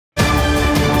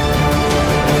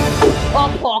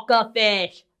Poker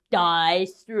fish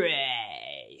dies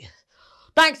stray.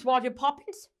 Thanks, Roger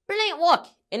Poppins. Brilliant work,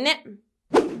 isn't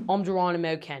it? I'm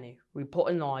Geronimo Kenny,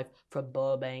 reporting live from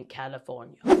Burbank,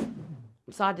 California.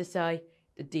 I'm sad to say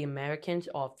that the Americans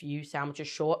are a few sandwiches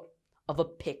short of a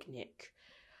picnic.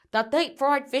 That deep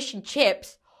fried fish and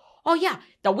chips, oh yeah,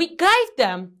 that we gave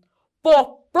them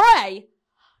for free,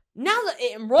 now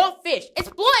they're eating raw fish. It's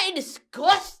bloody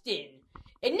disgusting,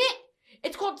 isn't it?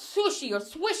 It's called sushi or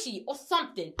swishy or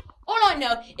something. All I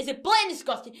know is it's bloody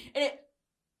disgusting and it...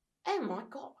 Oh my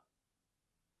god.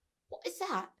 What is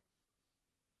that?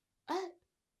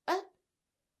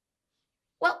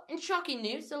 Well, in shocking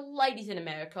news, the ladies in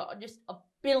America are just a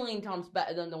billion times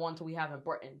better than the ones we have in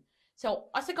Britain. So,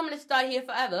 I think I'm going to stay here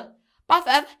forever. Bye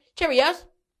forever. Cheerios.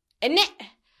 Isn't it?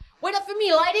 Wait up for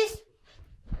me, ladies.